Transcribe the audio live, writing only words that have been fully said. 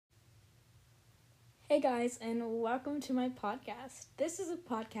Hey guys, and welcome to my podcast. This is a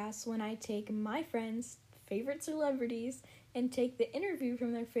podcast when I take my friends' favorite celebrities and take the interview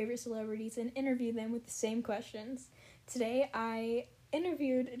from their favorite celebrities and interview them with the same questions. Today I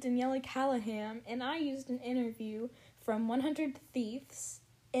interviewed Daniela Callahan, and I used an interview from 100 Thieves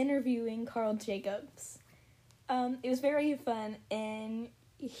interviewing Karl Jacobs. It was very fun, and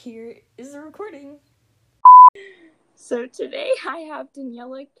here is the recording. So today I have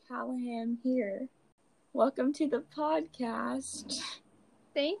Daniela Callahan here. Welcome to the podcast.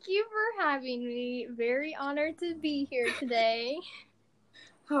 Thank you for having me. Very honored to be here today.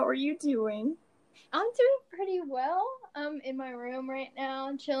 How are you doing? I'm doing pretty well. I'm in my room right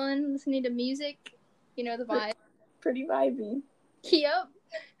now, chilling, listening to music. You know the vibe. Pretty vibey. Yep.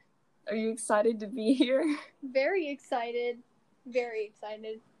 Are you excited to be here? Very excited. Very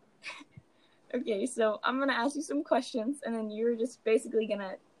excited. Okay, so I'm going to ask you some questions, and then you're just basically going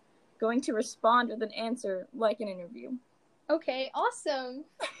to respond with an answer like an interview. Okay, awesome.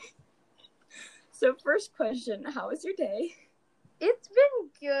 So first question, how was your day? It's been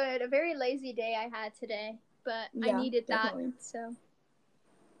good. A very lazy day I had today, but I needed definitely. That, so.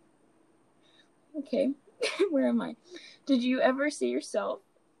 Okay, where am I? Did you ever see yourself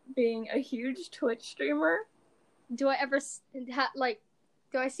being a huge Twitch streamer? Do I ever,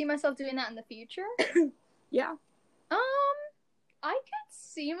 do I see myself doing that in the future? Yeah. I could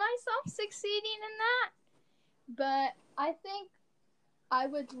see myself succeeding in that, but I think I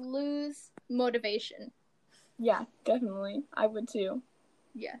would lose motivation. Yeah, definitely. I would too.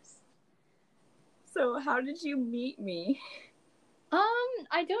 Yes. So how did you meet me?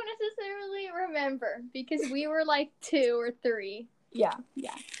 I don't necessarily remember because we were like 2 or 3. Yeah.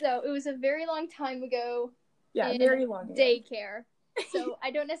 So it was a very long time ago. Yeah, very long ago. Daycare. So I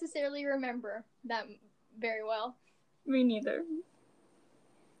don't necessarily remember that very well. Me neither.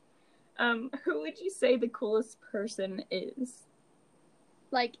 Who would you say the coolest person is?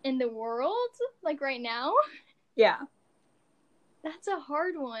 Like in the world? Like right now? Yeah. That's a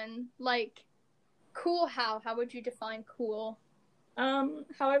hard one. Like, cool how? How would you define cool?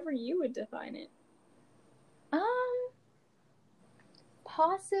 However you would define it.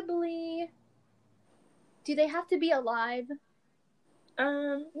 Possibly. Do they have to be alive?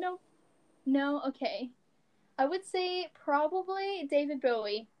 No. No? Okay. I would say probably David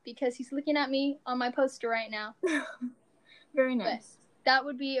Bowie, because he's looking at me on my poster right now. Very nice. But that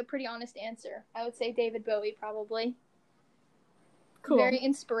would be a pretty honest answer. I would say David Bowie, probably. Cool. Very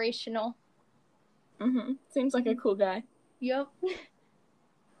inspirational. Seems like a cool guy. Yep.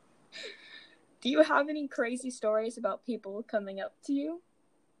 Do you have any crazy stories about people coming up to you?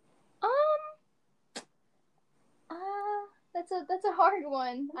 That's a hard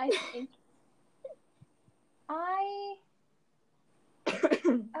one, I think.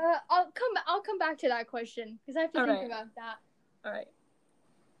 I'll come back to that question because I have to think about that. All right.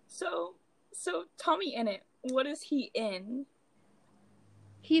 So Tommy Innit, what is he in?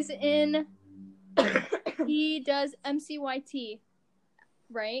 He's in. He does MCYT,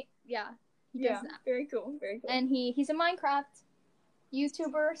 right? Yeah. He does that. Very cool. Very cool. And he's a Minecraft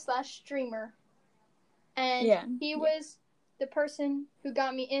YouTuber/streamer, and he was the person who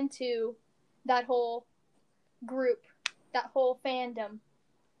got me into that whole group, that whole fandom.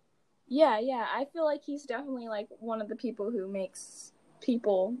 Yeah, I feel like he's definitely like one of the people who makes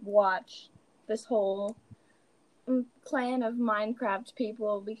people watch this whole clan of Minecraft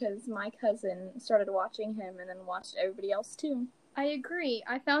people, because my cousin started watching him and then watched everybody else too. I agree.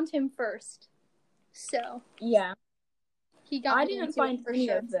 I found him first. So. Yeah. I didn't find any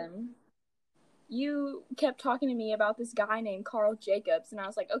of them. You kept talking to me about this guy named Karl Jacobs, and I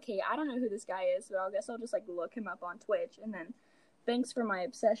was like, okay, I don't know who this guy is, so I guess I'll just like look him up on Twitch, and then thanks for my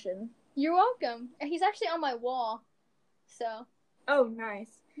obsession. You're welcome. He's actually on my wall, so. Oh,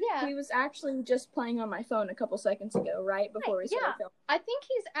 nice. Yeah. He was actually just playing on my phone a couple seconds ago, right before we started filming. I think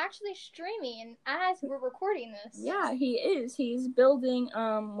he's actually streaming as we're recording this. Yeah, he is. He's building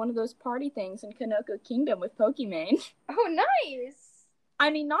one of those party things in Kanoko Kingdom with Pokimane. Oh, nice. I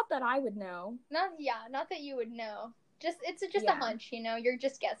mean, not that I would know. Not that you would know. It's just a hunch, you know. You're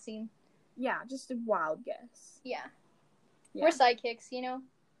just guessing. Yeah, just a wild guess. Yeah. We're sidekicks, you know.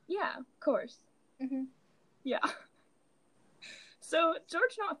 Yeah, of course. Yeah. So,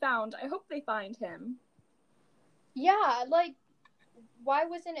 George Not Found, I hope they find him. Yeah, like, why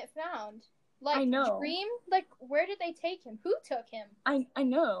wasn't it found? Like, I know. Dream? Like, where did they take him? Who took him? I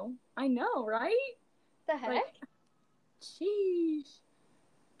know, right? The heck? Like, sheesh.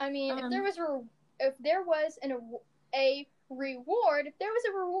 I mean, if there was a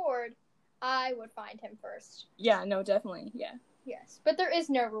reward, I would find him first. Yeah, no, definitely, yeah. Yes, but there is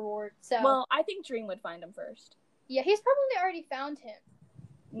no reward, so... Well, I think Dream would find him first. Yeah, he's probably already found him.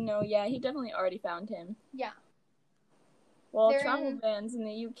 No, yeah, he definitely already found him. Yeah. Well, travel bans in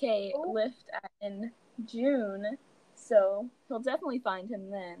the UK lift in June, so he'll definitely find him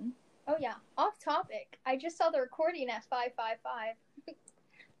then. Oh, yeah. Off topic. I just saw the recording at 555.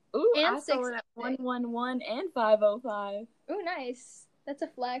 Ooh, and I saw it at 111 and 505. Ooh, nice. That's a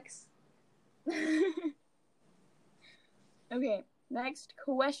flex. Okay, next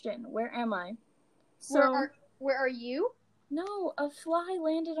question. Where am I? So, where are you? No, a fly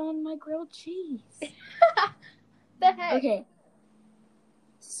landed on my grilled cheese. The heck? Okay.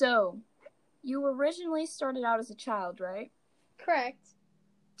 So, you originally started out as a child, right? Correct.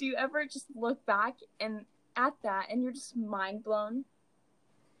 Do you ever just look back at that and you're just mind blown?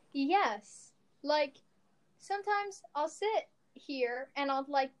 Yes. Like, sometimes I'll sit here and I'll,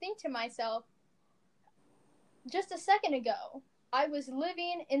 like, think to myself, just a second ago, I was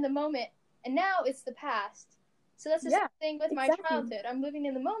living in the moment, and now it's the past. So that's the same thing with my childhood. I'm living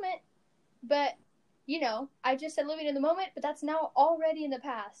in the moment, but, you know, I just said living in the moment, but that's now already in the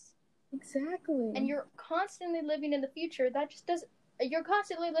past. Exactly. And you're constantly living in the future. You're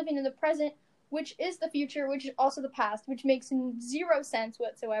constantly living in the present, which is the future, which is also the past, which makes zero sense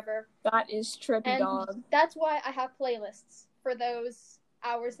whatsoever. That is trippy, dog. And that's why I have playlists for those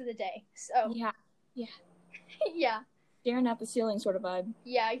hours of the day. So yeah. Yeah. Staring at the ceiling sort of vibe.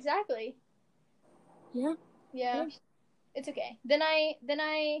 Yeah, exactly. Yeah. Yeah. It's okay. Then I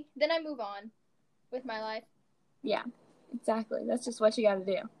move on with my life. Yeah. Exactly. That's just what you got to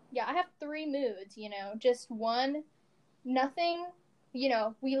do. Yeah, I have 3 moods, you know. Just one, nothing, you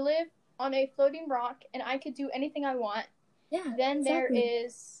know, we live on a floating rock and I could do anything I want. Yeah. Then exactly. There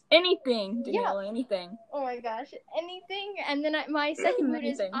is anything, Daniela, anything. Oh my gosh, anything. And then my second mood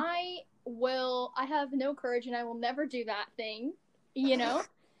is I have no courage and I will never do that thing, you know?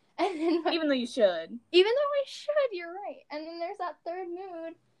 And then even though you should. Even though I should, you're right. And then there's that third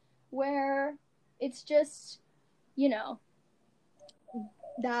mood where it's just, you know,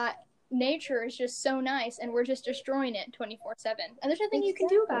 that nature is just so nice and we're just destroying it 24/7. And there's nothing you can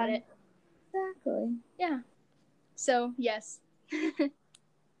do about it. Exactly. Yeah. So, yes.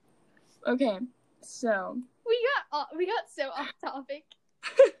 Okay. So, we got so off topic.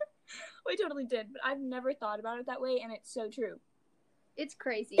 We totally did, but I've never thought about it that way, and it's so true. It's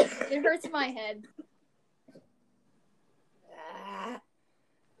crazy. It hurts my head.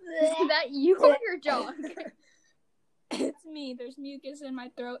 Is that you or your dog? It's me. There's mucus in my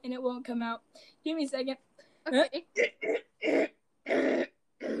throat, and it won't come out. Give me a second. Okay.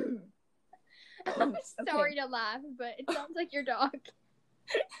 I'm sorry to laugh, but it sounds like your dog.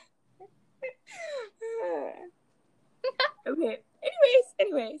 Okay.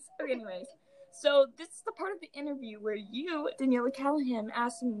 Anyways. So this is the part of the interview where you, Daniela Callahan,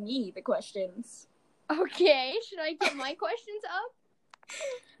 asked me the questions. Okay. Should I get my questions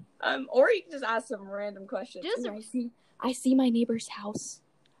up? Or you can just ask some random questions. I see my neighbor's house.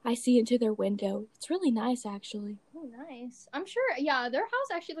 I see into their window. It's really nice, actually. Oh, nice. I'm sure, yeah, their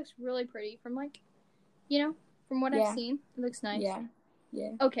house actually looks really pretty from, like, you know, from what I've seen. It looks nice.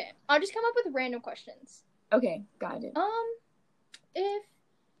 Yeah. Okay, I'll just come up with random questions. Okay, got it.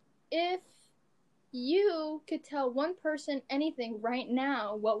 If you could tell one person anything right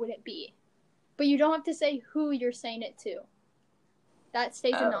now, what would it be? But you don't have to say who you're saying it to. That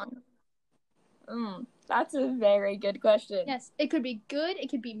stays anonymous. That's a very good question. Yes, it could be good, it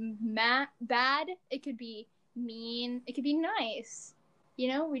could be bad, it could be mean, it could be nice. You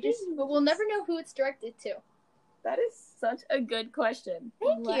know, but we'll never know who it's directed to. That is such a good question.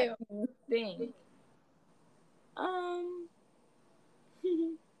 Thank you. Let me think.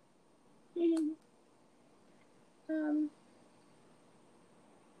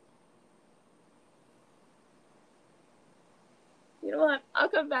 You know what? I'll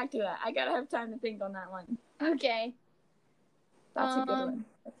come back to that. I gotta have time to think on that one. Okay. That's a good one.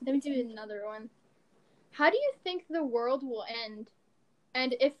 Let me do another one. How do you think the world will end?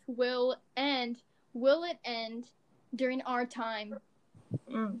 And if will it end during our time?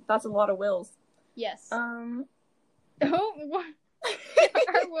 That's a lot of wills. Yes. Oh, what?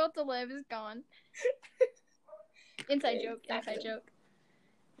 Our will to live is gone. Inside joke.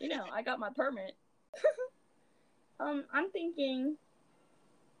 You know, I got my permit. I'm thinking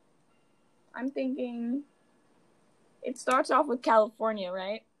it starts off with California,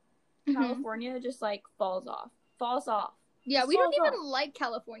 right? Mm-hmm. California just like falls off. Yeah, we don't even like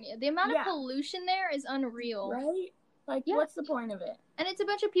California. The amount of pollution there is unreal. Right? Like, what's the point of it? And it's a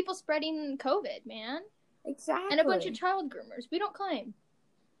bunch of people spreading COVID, man. Exactly. And a bunch of child groomers. We don't claim.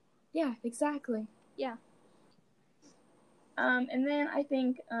 Yeah, exactly. Yeah. And then I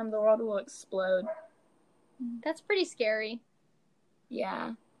think the world will explode. That's pretty scary.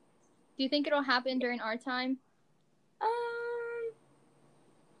 Yeah. Do you think it'll happen during our time?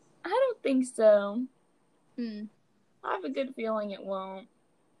 I don't think so. Hmm. I have a good feeling it won't.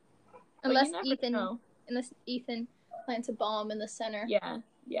 But Unless you never Ethan, know. plants a bomb in the center. Yeah,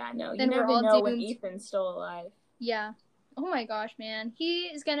 no. You Then we're never all know when doomed. Ethan's still alive. Yeah. Oh my gosh, man. He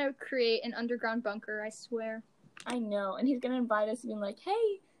is gonna create an underground bunker, I swear. I know, and he's gonna invite us and be like, "Hey,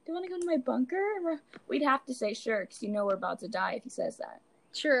 do you want to go to my bunker?" And we'd have to say sure, because we're about to die if he says that.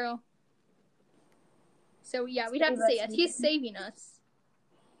 True. So yeah, we'd have to say yes. He's saving us.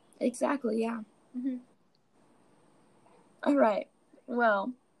 Exactly, yeah. Mm-hmm. All right.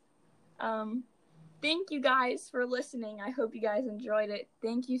 Well, thank you guys for listening. I hope you guys enjoyed it.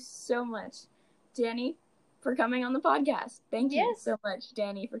 Thank you so much, Danny, for coming on the podcast. Thank you so much,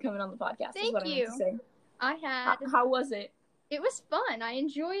 Danny, for coming on the podcast. Thank what you. I meant to say. I had. How was it? It was fun. I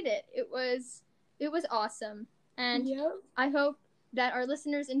enjoyed it. It was awesome. And Yep. I hope that our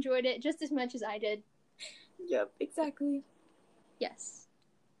listeners enjoyed it just as much as I did. Yep, exactly. Yes.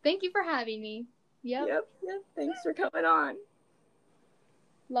 Thank you for having me. Yep. Yep. Thanks for coming on.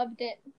 Loved it.